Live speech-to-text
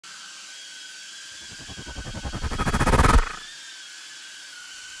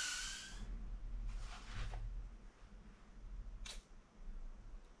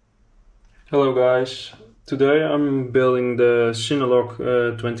Hello guys, today I'm building the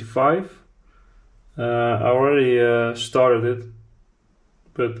Cinelog 25. I already started it,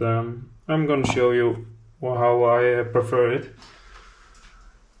 but I'm gonna show you how I prefer it.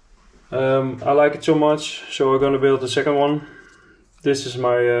 I like it so much, so I'm gonna build the second one. This is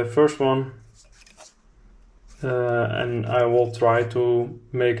my first one, and I will try to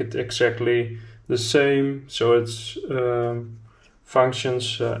make it exactly the same, so it's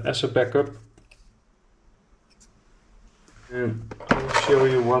functions as a backup. And I'll show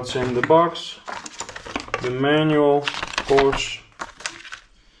you what's in the box. The manual, of course,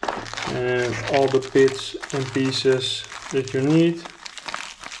 and all the bits and pieces that you need.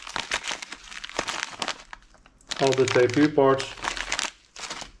 All the TPU parts.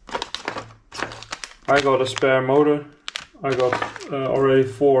 I got a spare motor. I got already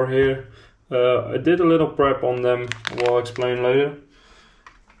 4 here. I did a little prep on them, I'll explain later.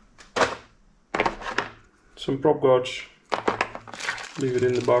 Some prop guards. Leave it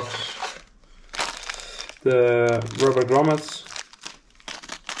in the box. The rubber grommets,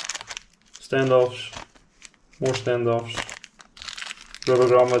 standoffs, more standoffs, rubber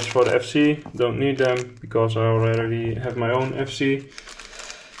grommets for the FC, don't need them because I already have my own FC.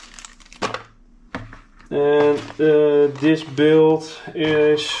 And this build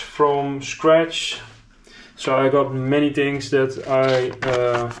is from scratch, so I got many things that I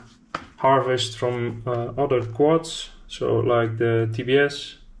harvest from other quads. So like the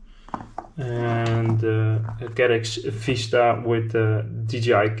TBS and the Caddx Vista with the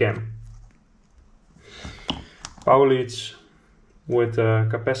DJI cam. Power leads with a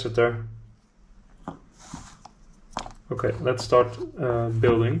capacitor. Okay, let's start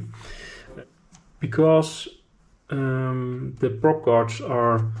building. Because the prop guards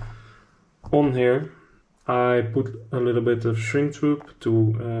are on here, I put a little bit of shrink tube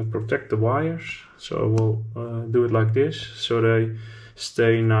to protect the wires. So I will do it like this, so they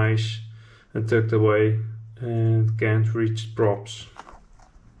stay nice and tucked away and can't reach props.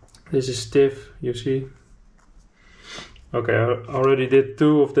 This is stiff, you see. Okay, I already did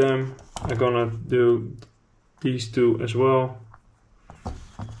 2 of them. I'm gonna do these 2 as well.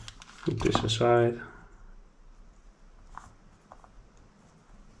 Put this aside.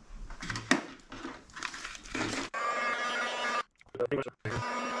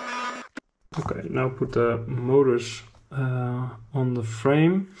 Okay, now put the motors on the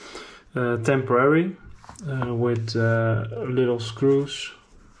frame, temporary, with little screws,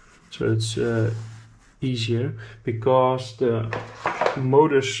 so it's easier, because the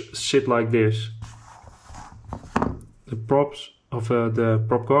motors sit like this. The props of the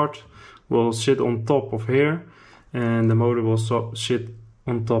prop guard will sit on top of here, and the motor will sit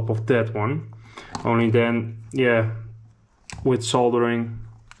on top of that one. Only then, yeah, with soldering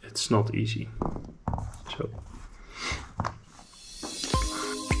it's not easy. So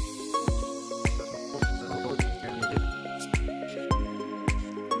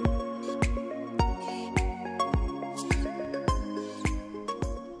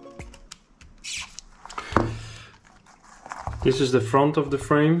this is the front of the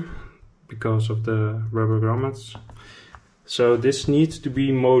frame because of the rubber grommets. So this needs to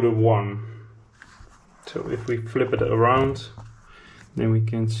be motor 1. So if we flip it around, then we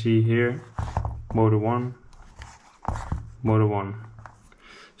can see here motor 1, motor 1.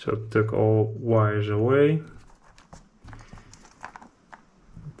 So tuck all wires away.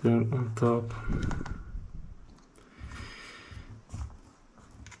 Then on top.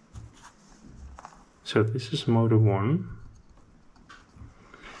 So this is motor 1.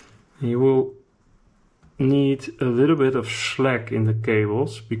 You will need a little bit of slack in the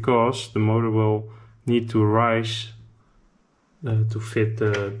cables because the motor will need to rise to fit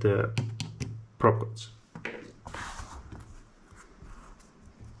the prop guards.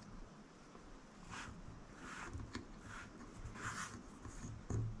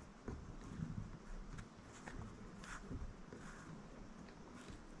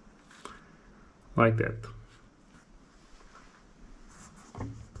 Like that.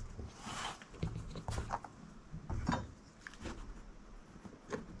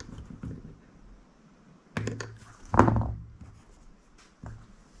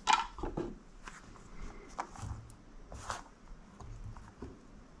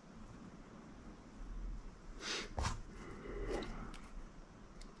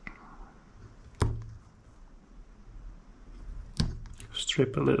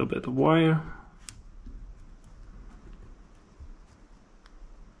 Strip a little bit of wire.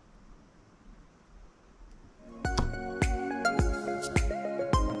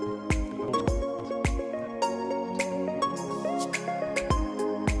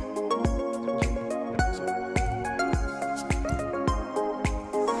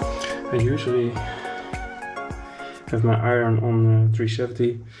 I usually have my iron on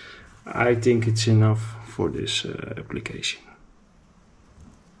 370. I think it's enough for this application.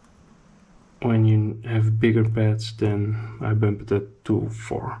 When you have bigger pads, then I bump it up to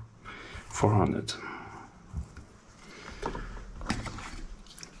 400.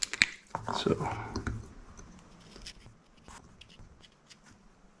 So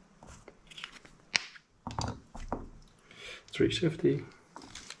 370.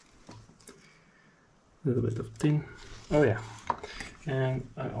 A little bit of tin. Oh yeah, and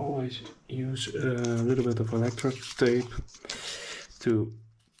I always use a little bit of electric tape to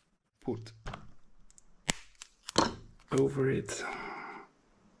put over it.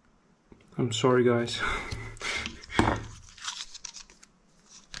 I'm sorry guys.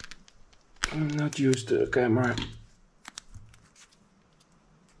 I'm not used to the camera.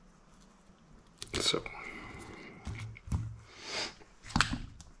 So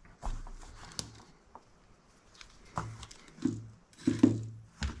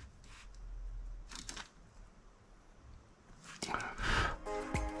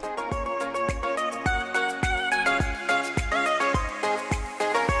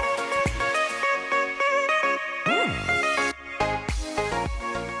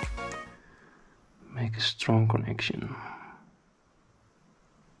make a strong connection.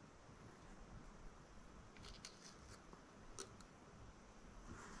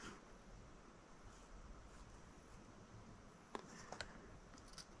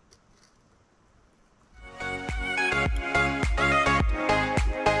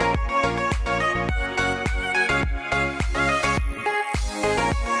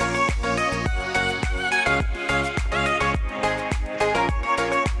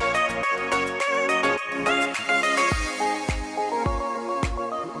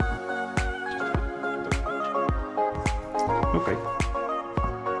 Okay,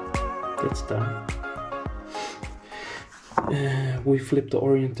 that's done. We flip the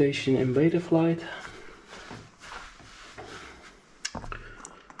orientation in Betaflight.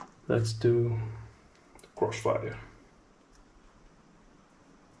 Let's do CROSSFIRE.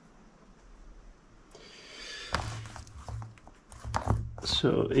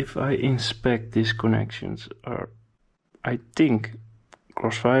 So if I inspect these connections, are I think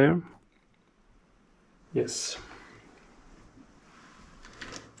CROSSFIRE. Yes.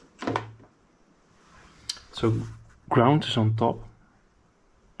 So ground is on top.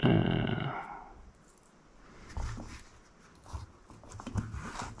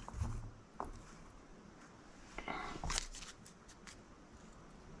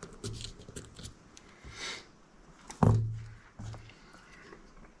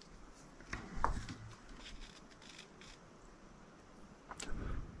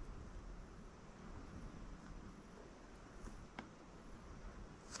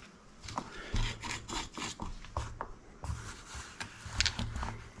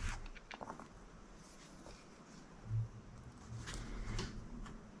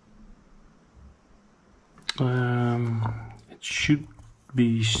 It should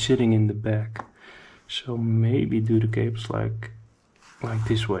be sitting in the back, so maybe do the cables like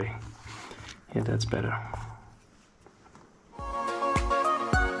this way. Yeah, that's better.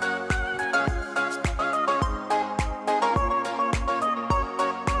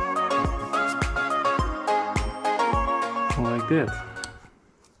 Like that.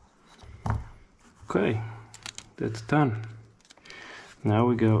 Okay, that's done. Now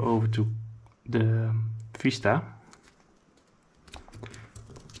we go over to the vista.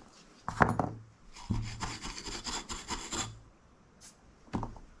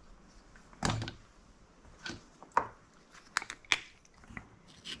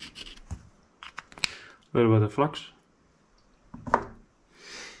 A little bit of flux.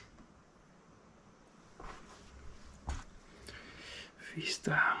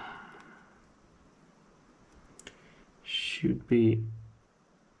 Vista should be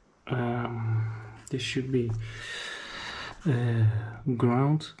this should be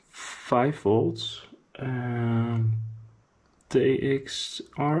ground 5 volts, TX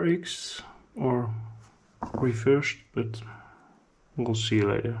RX or reversed, but we'll see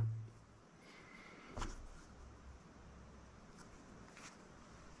later.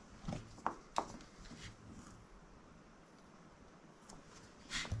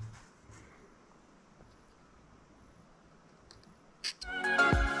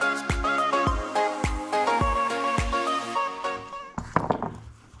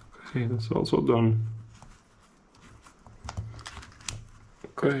 Okay, that's also done.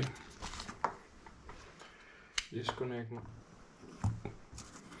 Okay. Disconnect.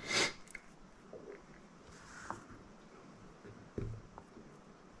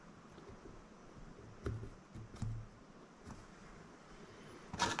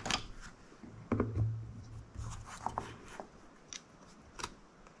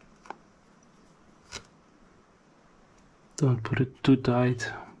 Don't put it too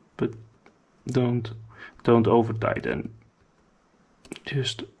tight, but don't over tight, and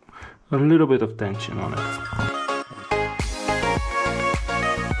just a little bit of tension on it.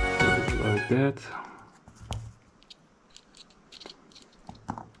 Like that.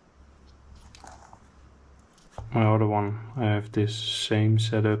 My other one, I have this same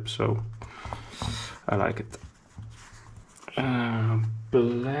setup, so I like it.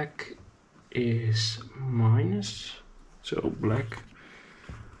 Black is minus, so black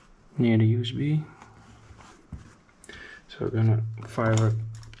near the USB. So I'm gonna fire up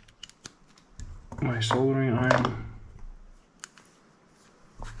my soldering iron.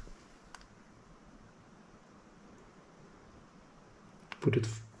 Put it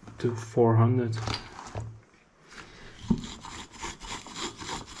to 400.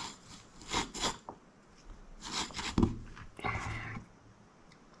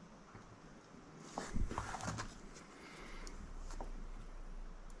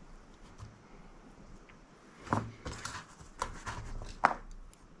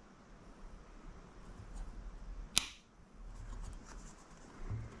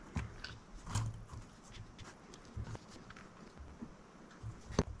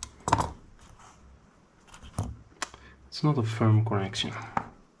 It's not a firm connection.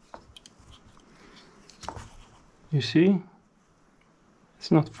 You see? It's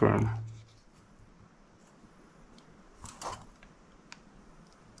not firm.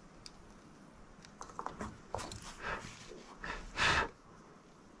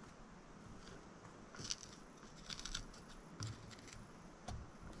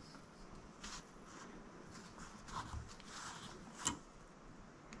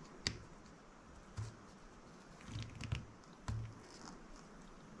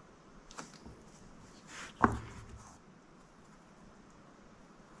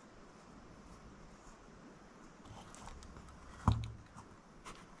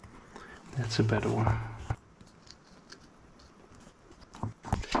 That's a better one.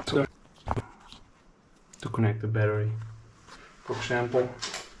 So, to connect the battery, for example,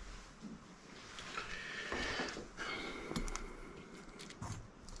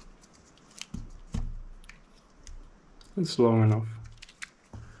 it's long enough.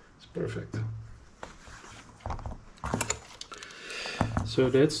 It's perfect. So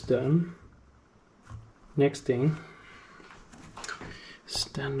that's done. Next thing,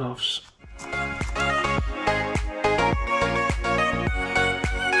 standoffs.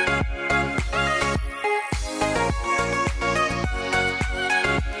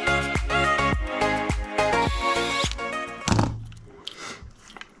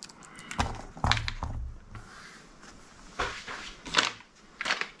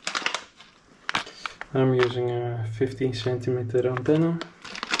 I'm using a 15 centimeter antenna.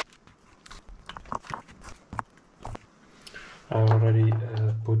 I already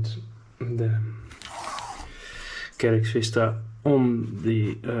put the Caddx vista on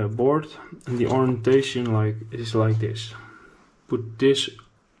the board, and the orientation is like this. Put this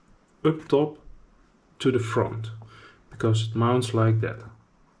up top to the front because it mounts like that.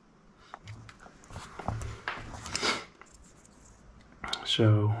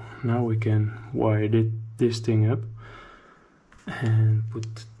 So now we can wire this thing up and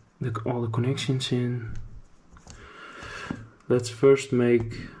put all the connections in. Let's first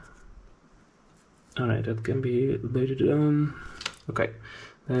make... Alright, that can be later done. Okay,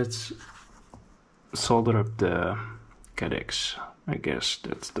 let's solder up the Caddx. I guess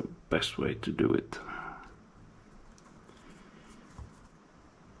that's the best way to do it.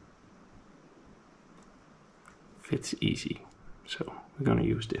 Fits easy. So we're gonna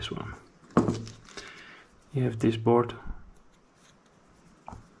use this one. You have this board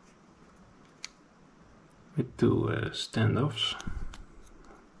with two standoffs.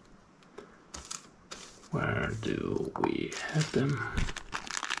 Where do we have them?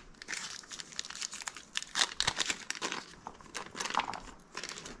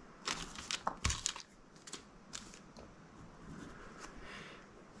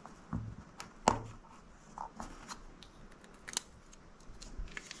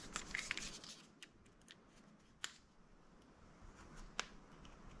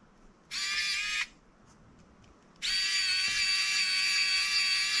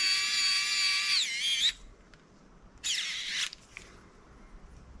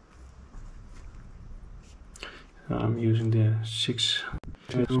 I'm using the 6,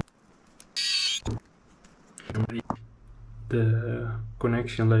 the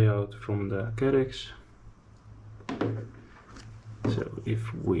connection layout from the Caddx. So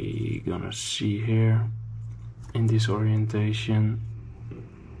if we gonna see here in this orientation,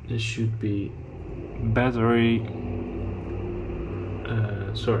 this should be battery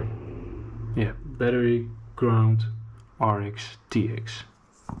sorry, yeah, battery, ground, RX, TX.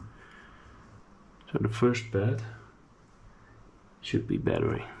 So the first bed should be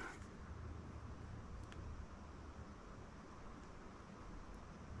battery.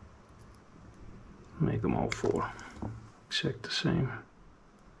 Make them all 4 exact the same.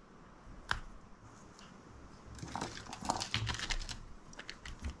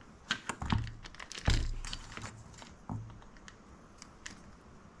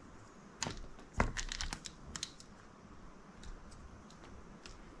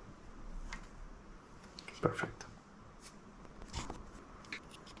 Perfect.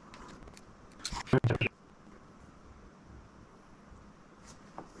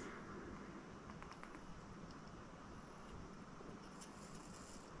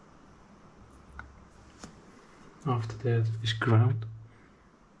 After that is ground.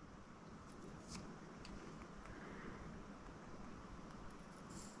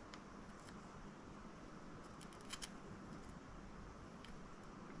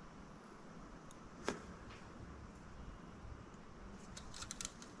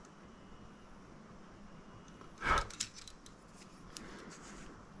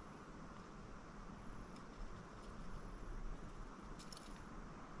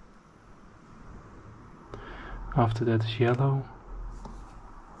 After that is yellow.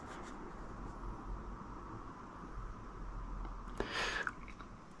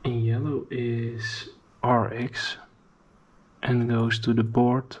 And yellow is RX and goes to the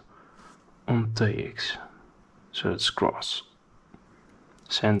board on TX. So it's cross.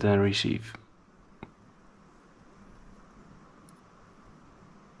 Send and receive.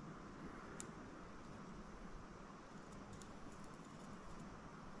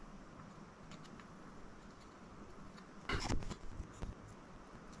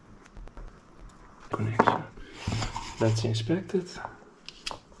 Connection. Let's inspect it.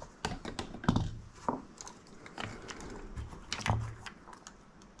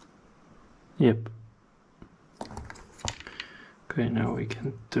 Yep. Okay, now we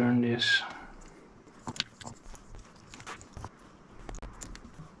can turn this.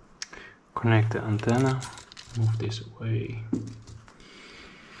 Connect the antenna. Move this away.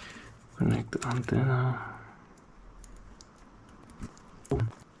 Connect the antenna.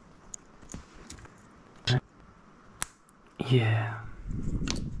 Yeah.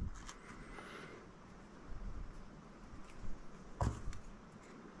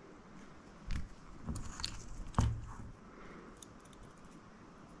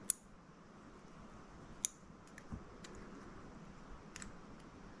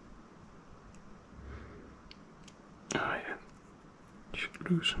 Oh yeah.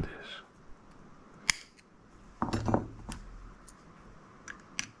 Should loosen this.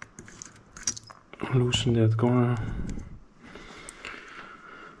 Loosen that corner.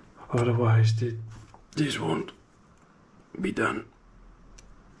 Otherwise this won't be done.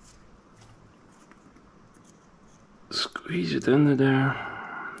 Squeeze it under there.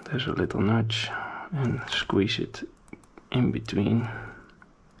 There's a little nudge and squeeze it in between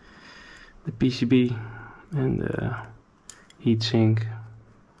the PCB and the heatsink.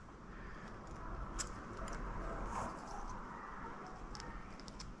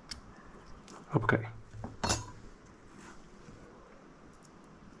 Okay.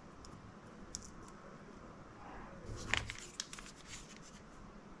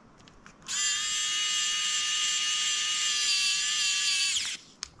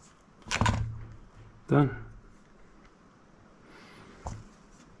 Done.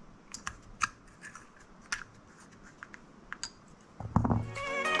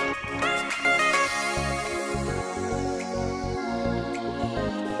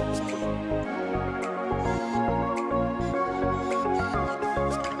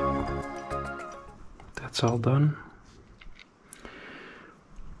 That's all done.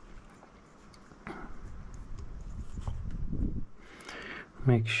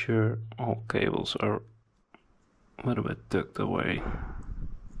 Make sure all cables are a little bit tucked away.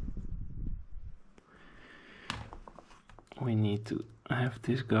 We need to have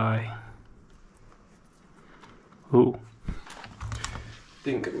this guy. Ooh, I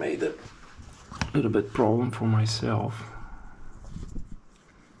think I made a little bit problem for myself,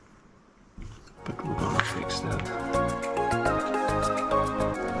 but we're gonna fix that.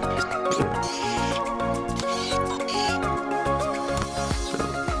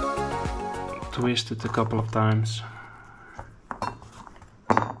 Twist it a couple of times.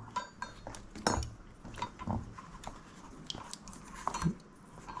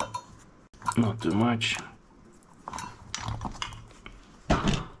 Not too much.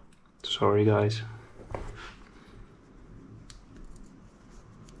 Sorry guys.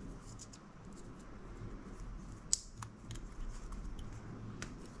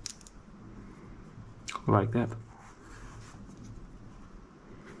 like that.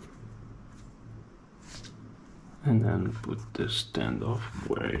 And then put the standoff,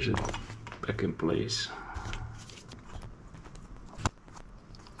 where is it, back in place.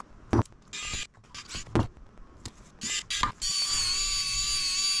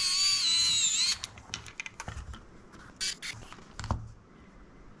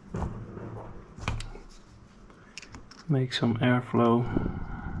 Make some airflow.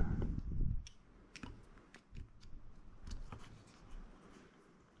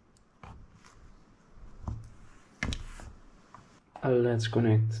 Let's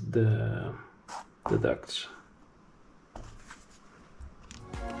connect the ducts.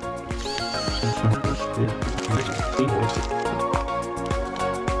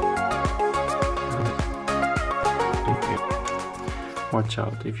 Watch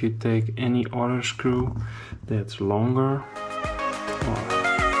out, if you take any other screw that's longer,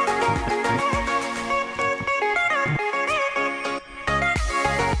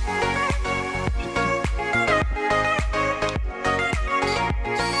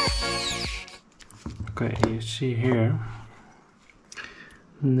 okay, you see here,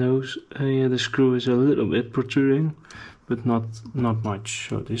 those, the screw is a little bit protruding, but not much,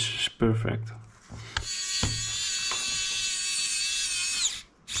 so this is perfect.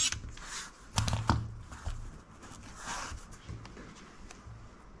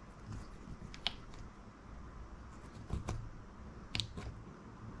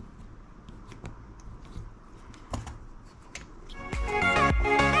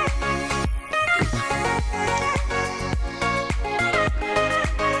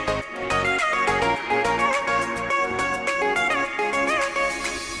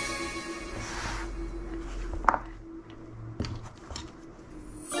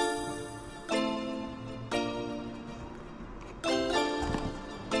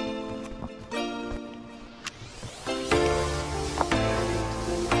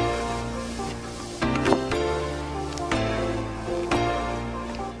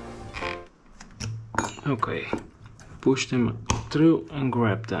 Okay, push them through and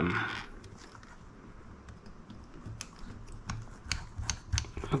grab them.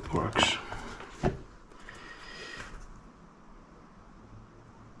 It works.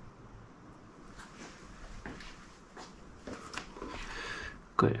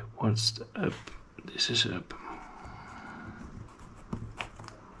 Okay, what's the up? This is up.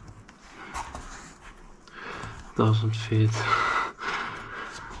 Doesn't fit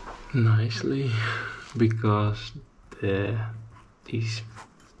nicely because these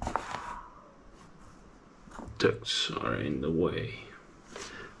ducts are in the way.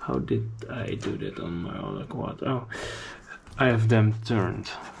 How did I do that on my other quad? Oh, I have them turned,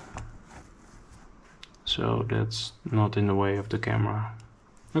 so that's not in the way of the camera.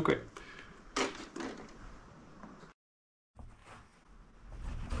 Okay.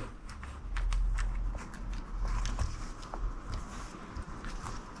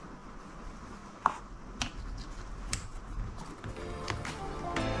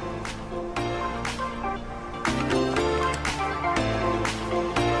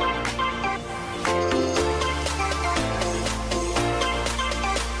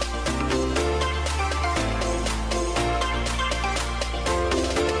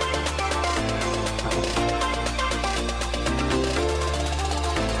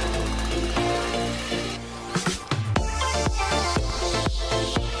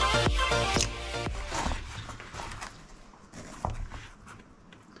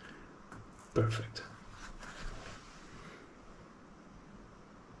 Perfect.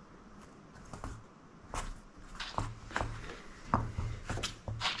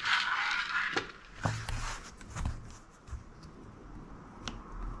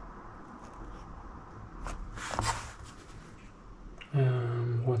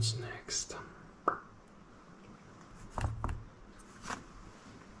 What's next?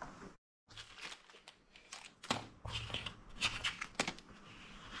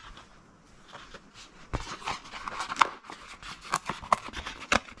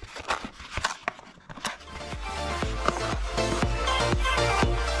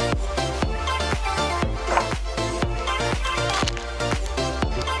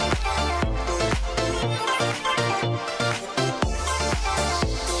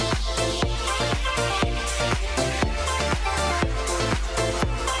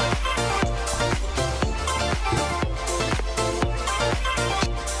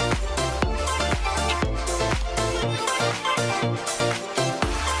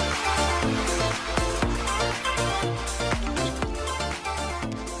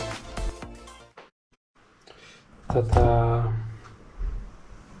 Ta-da!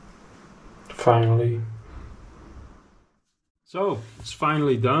 Finally. So it's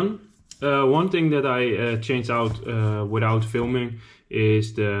finally done. One thing that I changed out without filming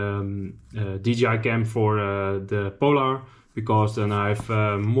is the DJI cam for the Polar, because then I have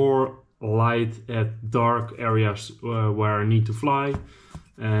more light at dark areas where I need to fly.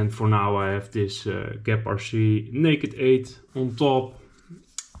 And for now I have this Geprc Naked 8 on top.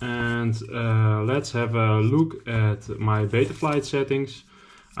 And let's have a look at my Betaflight settings.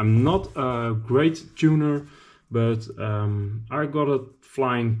 I'm not a great tuner, but I got it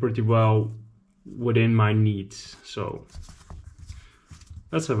flying pretty well within my needs. So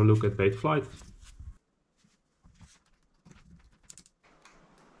let's have a look at Betaflight.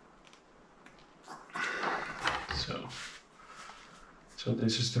 So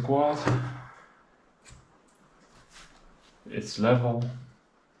this is the quad. It's level,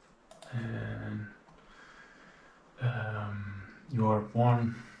 and your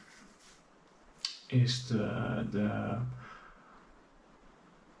one is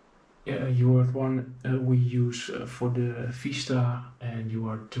UART1 we use for the vista, and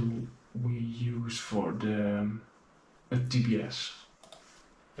UART2 we use for the TBS,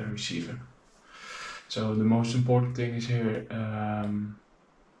 the receiver. So the most important thing is here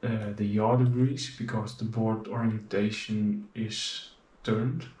the yaw degrees, because the board orientation is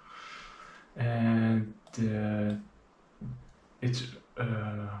turned, and it's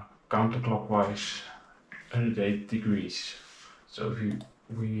counterclockwise 108 degrees. So if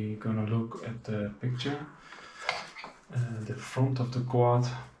we're gonna look at the picture, the front of the quad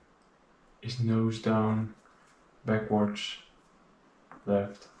is nose down, backwards,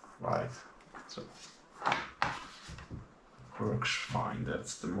 left, right. So works fine.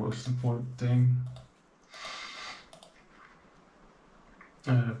 That's the most important thing.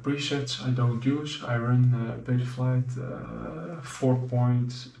 Presets I don't use. I run Betaflight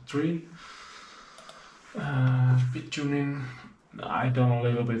 4.3. Pitch tuning, I done a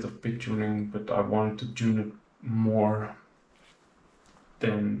little bit of pitch tuning, but I wanted to tune it more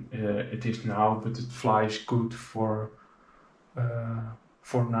than it is now. But it flies good for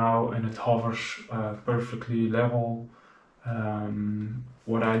now, and it hovers perfectly level.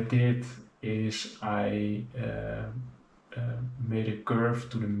 What I did is I made a curve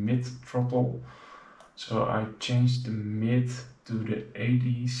to the mid throttle, so I changed the mid to the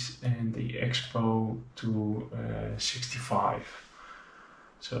 80s and the expo to 65.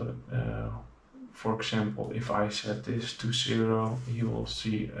 So for example, if I set this to 0, you will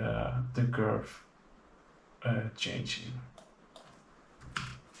see the curve changing.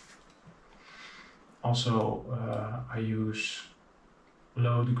 Also, I use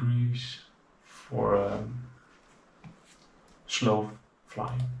low degrees for slow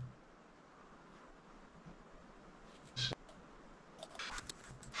flying.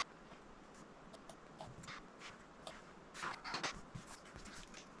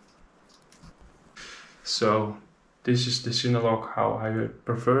 So this is the Cinelog how I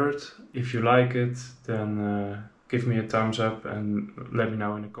prefer it. If you like it, then give me a thumbs up and let me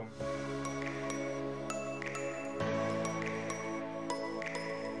know in the comments.